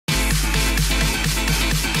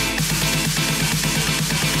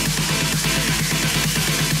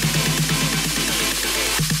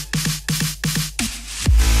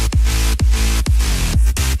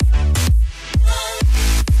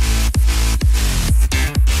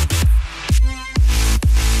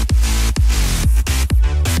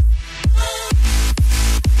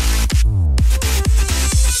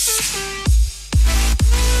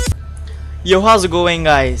Yo, how's it going,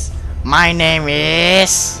 guys? My name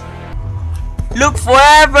is Look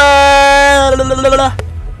Forever.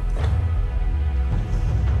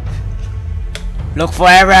 Look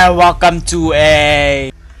Forever.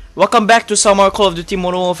 Welcome back to some more Call of Duty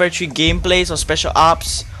Modern Warfare 3 gameplays or special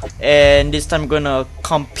ops, and this time I'm gonna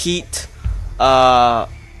compete. What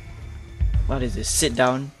is this? Sit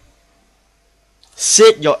down.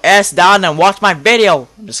 Sit your ass down and watch my video.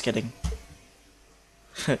 I'm just kidding.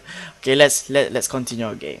 Okay, let's continue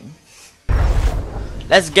our game.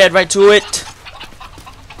 Let's get right to it.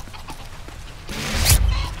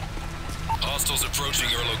 Hostiles approaching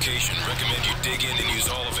your location. Recommend you dig in and use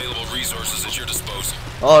all available resources at your disposal.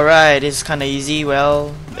 Alright, this is kinda easy.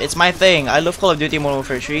 Well, it's my thing. I love Call of Duty Modern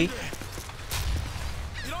Warfare 3.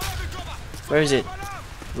 Where is it?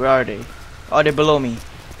 Where are they? Oh, they're below me.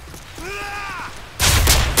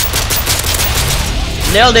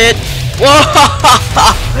 Nailed it!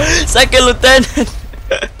 Whoa! Second lieutenant!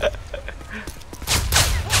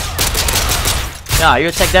 Yeah,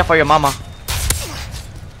 you take that for your mama.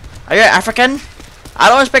 Are you African? I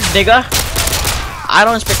don't speak nigga. I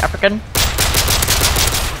don't speak African.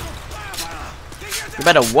 You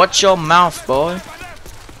better watch your mouth, boy.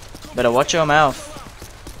 Better watch your mouth.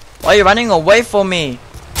 Why are you running away from me?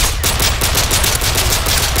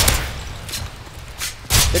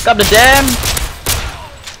 Pick up the damn.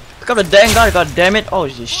 Pick up the dang gun, god damn it. Oh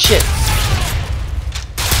shit.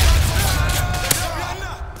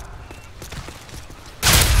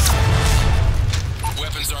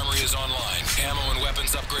 Weapons armory is online. Ammo and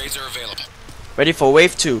weapons upgrades are available. Ready for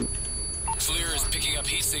wave 2. FLIR is picking up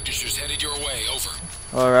heat signatures headed your way. Over.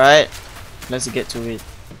 Alright. Let's get to it.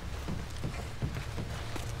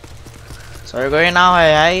 So we're going now,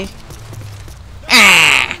 hey.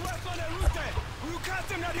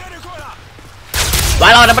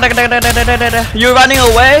 You running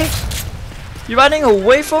away? You running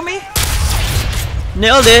away from me?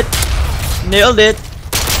 Nailed it. Nailed it.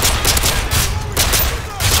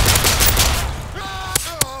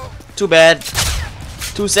 Too bad.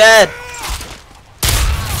 Too sad.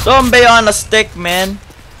 Don't be on a stick, man.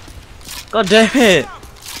 God damn it.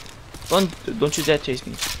 Don't you dare chase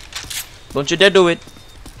me. Don't you dare do it.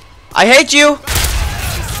 I hate you.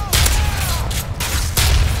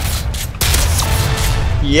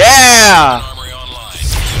 Yeah. Armory online.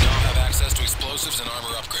 You now have access to explosives and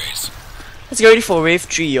armor upgrades. Let's get ready for wave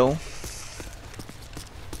 3, yo.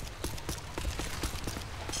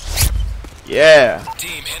 Yeah.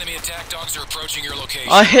 Team, enemy attack dogs are approaching your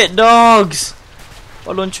location. I hate dogs.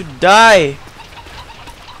 Why don't you die?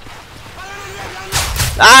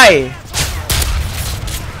 Die.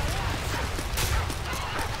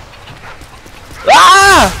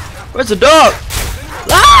 Ah! Where's the dog?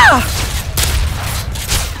 Ah!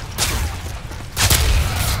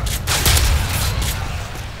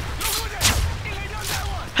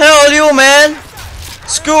 Hell you, man!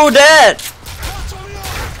 Screw that!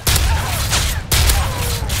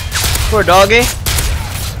 Poor doggy.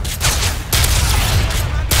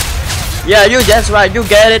 Yeah, you, that's right. You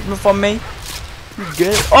get it from me. You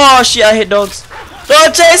get it. Oh shit, I hate dogs.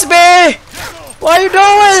 Don't chase me! What are you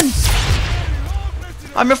doing?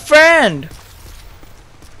 I'm your friend.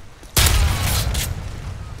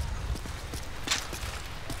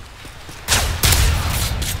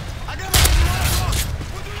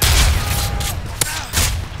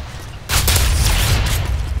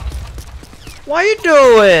 What are you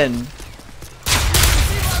doing?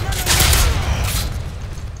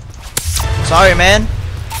 Sorry, man.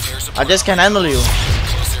 I just can't handle you.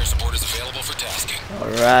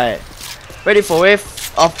 Alright. Ready for wave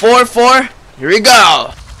 4? Here we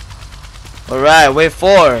go. Alright, wave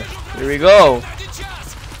 4. Here we go.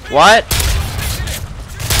 What?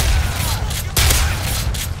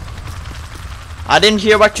 I didn't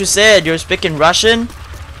hear what you said. You're speaking Russian?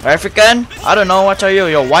 African? I don't know. What are you?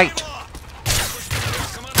 You're white.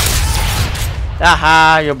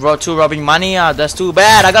 Aha, you brought 2 robbing money. That's too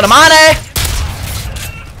bad. I got the money.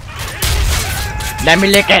 Let me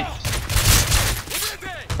lick it.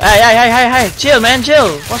 Hey. Chill, man.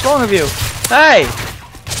 Chill. What's wrong with you? Hey.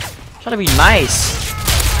 Try to be nice.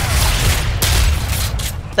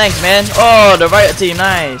 Thanks, man. Oh, the riot team.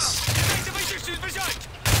 Nice.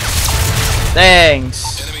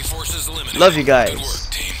 Thanks. Love you guys.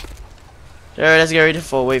 Alright, let's get ready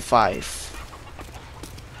for wave 5.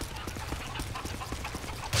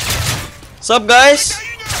 What's up, guys?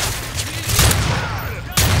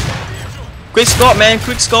 Quick scope, man.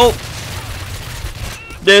 Quick scope.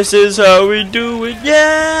 This is how we do it.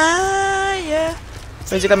 Yeah.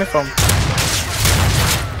 Where's he coming from?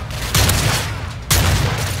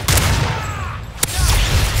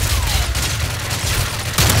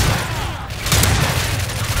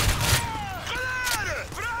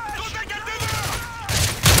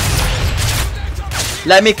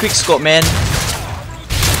 Let me quick scope, man.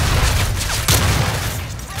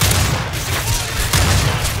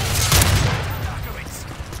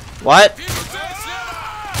 What?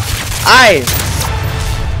 I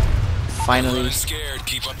finally. Scared.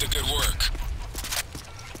 Keep up the good work.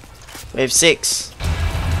 Wave 6.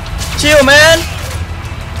 Chill, man.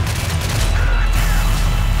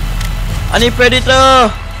 I need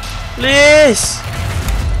Predator. Please.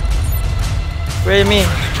 Spray me.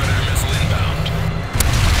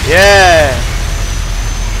 Yeah.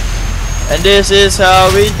 And this is how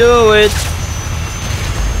we do it.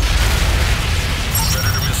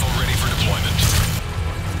 Predator missile ready for deployment.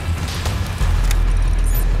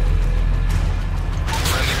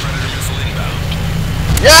 Friendly Predator missile inbound.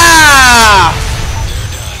 Yeah. They're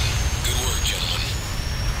done. Good work, gentlemen.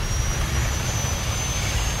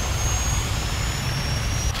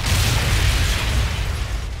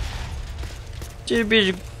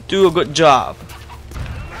 GB do a good job.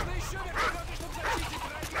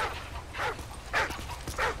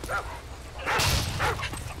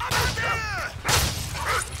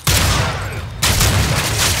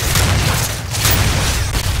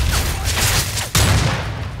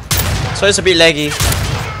 So it's a bit laggy.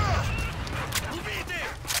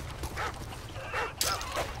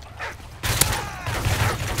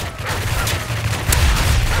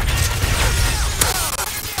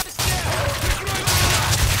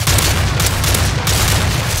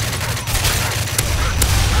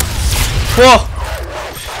 Whoa!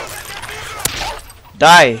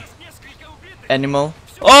 Die, animal.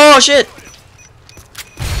 Oh shit!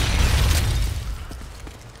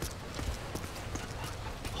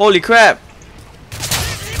 Holy crap!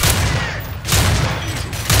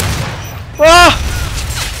 Ah!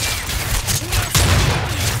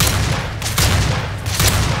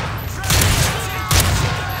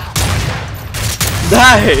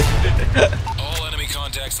 Die! All enemy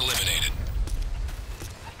contacts eliminated.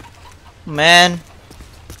 Man,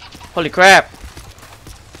 holy crap!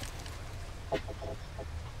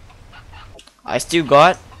 I still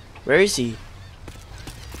got. Where is he?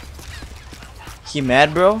 He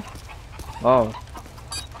mad, bro? Oh.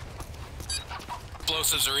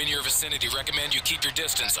 Explosives are in your vicinity. Recommend you keep your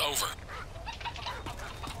distance. Over.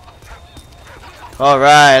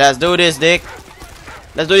 Alright, let's do this, Dick.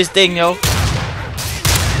 Let's do this thing, yo.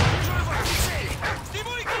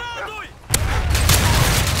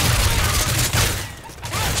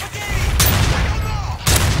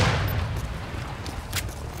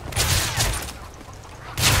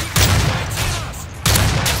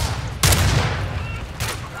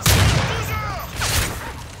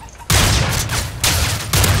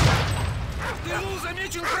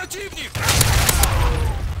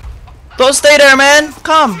 Don't stay there, man.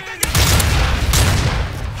 Come.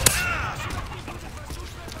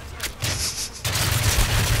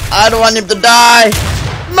 I don't want him to die.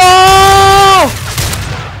 No!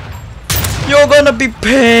 You're gonna be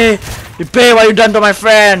paid. You pay what you done to my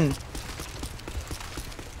friend.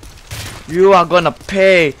 You are gonna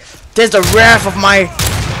pay. Taste the wrath of my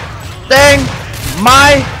thing.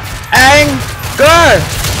 My anger.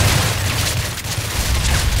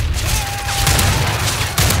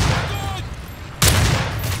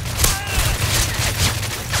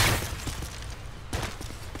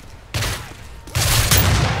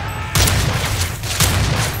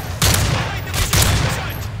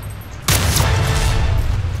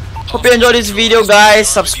 Hope you enjoyed this video, guys.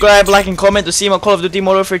 Subscribe, like, and comment to see more Call of Duty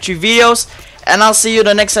Modern Warfare 3 videos. And I'll see you in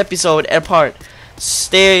the next episode. And part.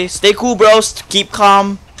 Stay cool, bros. Keep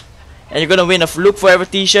calm. And you're gonna win a Look Forever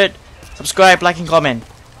t-shirt. Subscribe, like, and comment.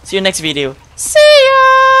 See you next video. See.